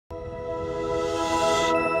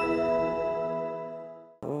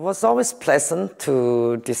was always pleasant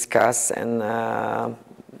to discuss and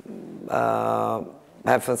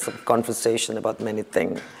have some conversation about many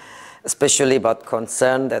things, especially about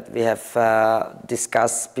concern that we have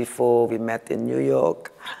discussed before we met in New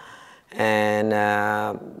York. And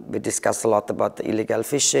we discussed a lot about the illegal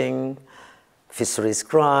fishing, fisheries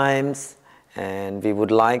crimes, and we would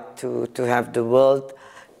like to have the world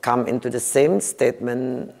come into the same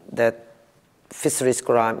statement that fisheries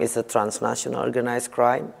crime is a transnational organized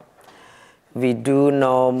crime. We do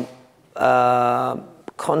know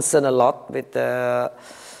concern a lot with the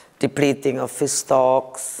depleting of fish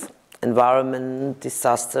stocks, environment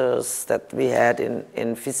disasters that we had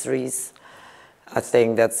in fisheries. I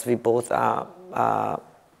think that we both are,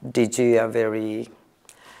 DG are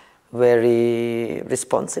very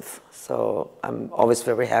responsive. So I'm always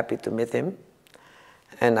very happy to meet him.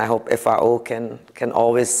 And I hope FAO can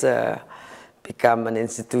always become an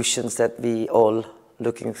institution that we all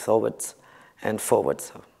looking forward.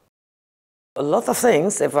 So. A lot of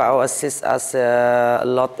things. FAO assists us a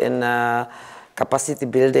lot in capacity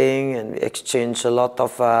building, and we exchange a lot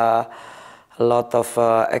of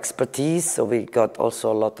expertise. So we got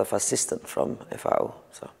also a lot of assistance from FAO.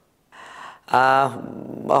 So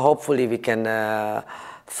hopefully we can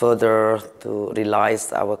further to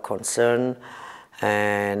realize our concern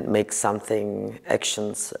and make something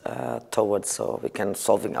actions towards so we can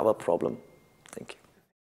solving our problem. Thank you.